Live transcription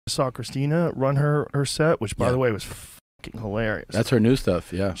saw Christina run her set, which by the way was fucking hilarious. That's her new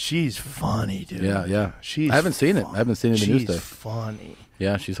stuff. Yeah, she's funny, dude. Yeah, yeah. She's I haven't seen it. I haven't seen the new stuff. She's funny.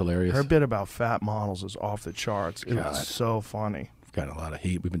 Yeah, she's hilarious. Her bit about fat models is off the charts. It was so funny. Got a lot of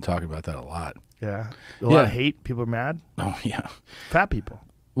heat. We've been talking about that a lot. Yeah, a lot of hate. People are mad. Oh yeah, fat people.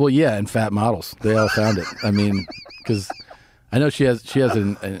 Well, yeah, and fat models. They all found it. I mean, because I know she has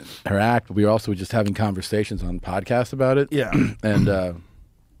in her act. But we were also just having conversations on podcasts about it. Yeah, and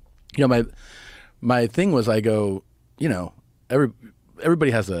you know, my thing was, I go, you know,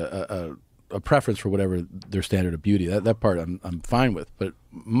 everybody has a preference for whatever their standard of beauty. That part I'm fine with. But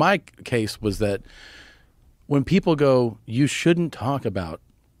my case was that when people go, you shouldn't talk about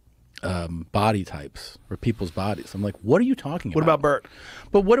body types or people's bodies. I'm like, what are you talking about? What about Bert?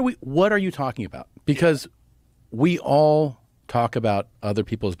 But what are you talking about? Because we all talk about other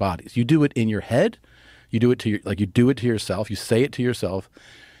people's bodies. You do it in your head. You do it to you do it to yourself. You say it to yourself.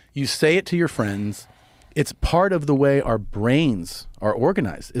 You say it to your friends. It's part of the way our brains are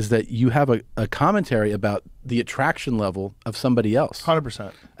organized, is that you have a commentary about the attraction level of somebody else.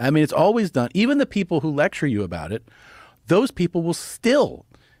 100%. I mean, it's always done. Even the people who lecture you about it, those people will still,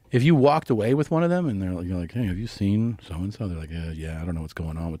 if you walked away with one of them and you're like, hey, have you seen so-and-so? They're like, yeah, I don't know what's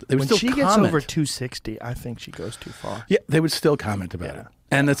going on with it. They would When still she gets comment. over 260, I think she goes too far. Yeah, they would still comment about it.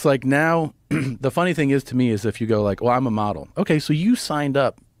 And it's like now, the funny thing is to me is if you go like, well, I'm a model. Okay, so you signed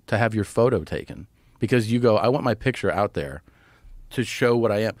up to have your photo taken because you go, I want my picture out there to show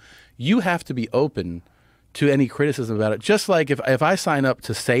what I am. You have to be open to any criticism about it. Just like if I sign up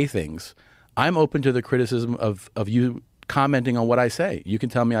to say things, I'm open to the criticism of you commenting on what I say. You can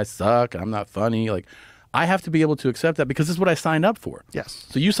tell me I suck, I'm not funny. Like, I have to be able to accept that because this is what I signed up for. Yes.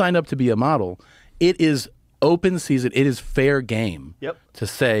 So you signed up to be a model. It is open season. It is fair game to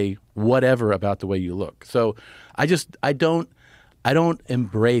say whatever about the way you look. So I don't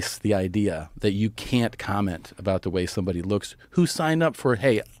embrace the idea that you can't comment about the way somebody looks who signed up for,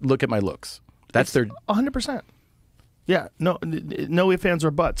 hey, look at my looks. That's their 100%. Yeah, no ifs, ands,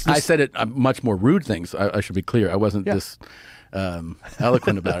 or buts. I said it much more rude things. I should be clear. I wasn't this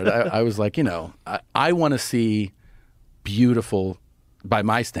eloquent about it. I was like, you know, I want to see beautiful, by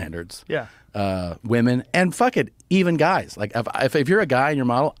my standards, women, and fuck it, even guys. Like if you're a guy and you're a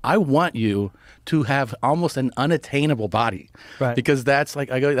model, I want you to have almost an unattainable body, right? Because that's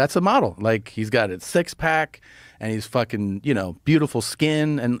like, I go, that's a model. Like he's got a 6-pack and he's fucking, you know, beautiful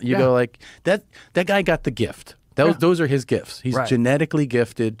skin, and you go like that guy got the gift. Those are his gifts. He's genetically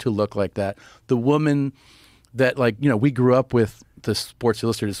gifted to look like that. The woman that, like, you know, we grew up with the Sports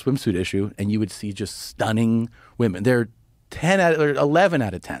Illustrated swimsuit issue, and you would see just stunning women. They're 11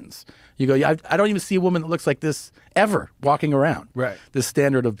 out of 10s. You go, yeah, I don't even see a woman that looks like this ever walking around. Right. This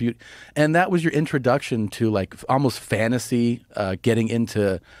standard of beauty. And that was your introduction to like almost fantasy, getting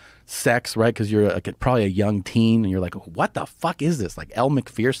into sex, right? Because you're probably a young teen and you're like, what the fuck is this? Like Elle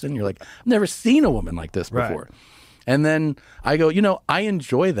McPherson? You're like, I've never seen a woman like this before. Right. And then I go, you know, I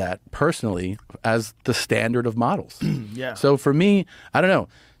enjoy that personally as the standard of models. Yeah. So for me, I don't know.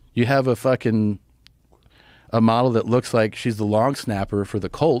 You have a model that looks like she's the long snapper for the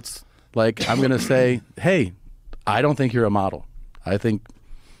Colts. Like, I'm going to say, hey, I don't think you're a model. I think,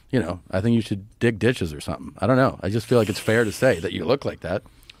 you know, I think you should dig ditches or something. I don't know. I just feel like it's fair to say that you look like that.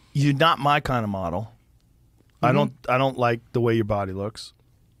 You're not my kind of model. Mm-hmm. I don't like the way your body looks.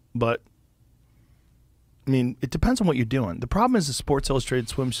 But I mean, it depends on what you're doing. The problem is the Sports Illustrated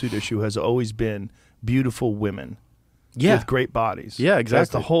swimsuit issue has always been beautiful women with great bodies. Yeah, exactly. That's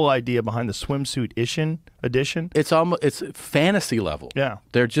the whole idea behind the swimsuit edition. It's fantasy level. Yeah.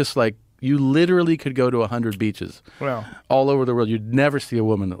 They're just like, you literally could go to 100 beaches all over the world. You'd never see a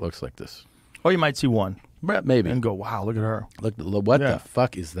woman that looks like this. Or you might see one. Maybe. And go, wow, look at her. Look, what the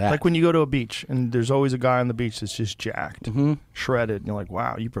fuck is that? Like when you go to a beach and there's always a guy on the beach that's just jacked, shredded, and you're like,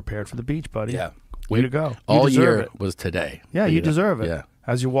 wow, you prepared for the beach, buddy. Yeah. Way to go. All year was today. Yeah, you deserve it. Yeah.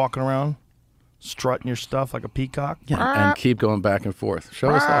 As you're walking around, strutting your stuff like a peacock. Yeah, and keep going back and forth. Show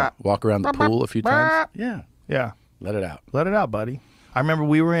us all. Walk around the pool a few times. Yeah. Yeah. Let it out. Let it out, buddy. I remember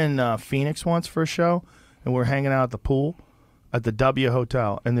we were in Phoenix once for a show, and we were hanging out at the pool at the W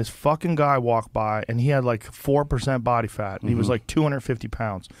Hotel, and this fucking guy walked by, and he had like 4% body fat, and he was like 250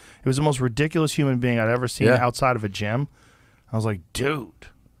 pounds. It was the most ridiculous human being I'd ever seen outside of a gym. I was like, dude.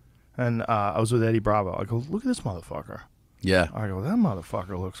 And I was with Eddie Bravo. I go, look at this motherfucker. Yeah. I go, that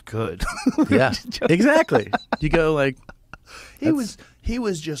motherfucker looks good. Yeah, exactly. You go like, he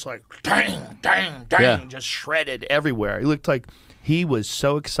was just like, dang, dang, dang, just shredded everywhere. He looked like he was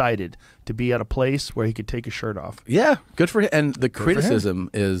so excited to be at a place where he could take his shirt off. Yeah, good for him. And the criticism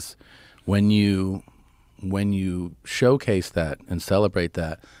is when you when you showcase that and celebrate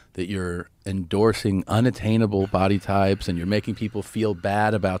that you're endorsing unattainable body types and you're making people feel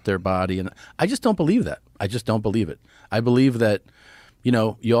bad about their body. And I just don't believe that. I just don't believe it. I believe that, you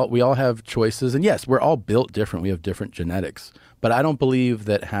know, we all have choices. And yes, we're all built different. We have different genetics. But I don't believe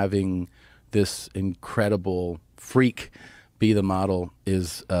that having this incredible freak be the model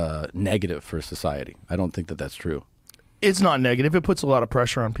is negative for society. I don't think that that's true. It's not negative. It puts a lot of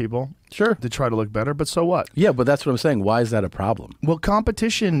pressure on people. Sure. To try to look better, but so what? Yeah, but that's what I'm saying. Why is that a problem? Well,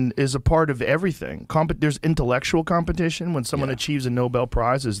 competition is a part of everything. There's intellectual competition. When someone achieves a Nobel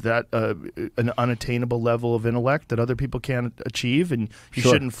Prize, is that an unattainable level of intellect that other people can't achieve? And you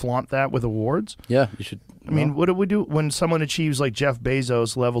shouldn't flaunt that with awards? Yeah, you should. I mean, what do we do when someone achieves like Jeff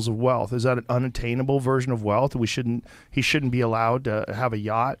Bezos levels of wealth? Is that an unattainable version of wealth? He shouldn't be allowed to have a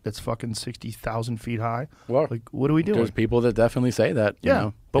yacht that's fucking 60,000 feet high? Well, like, what do we do? There's people that definitely say that. You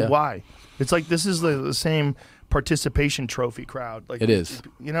know? But why? It's like this is the same participation trophy crowd. Like it is.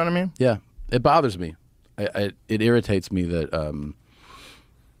 You know what I mean? Yeah, it bothers me. It irritates me that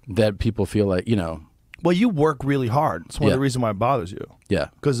that people feel like, you know. Well, you work really hard. It's one of the reasons why it bothers you. Yeah,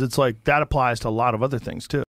 because it's like that applies to a lot of other things too.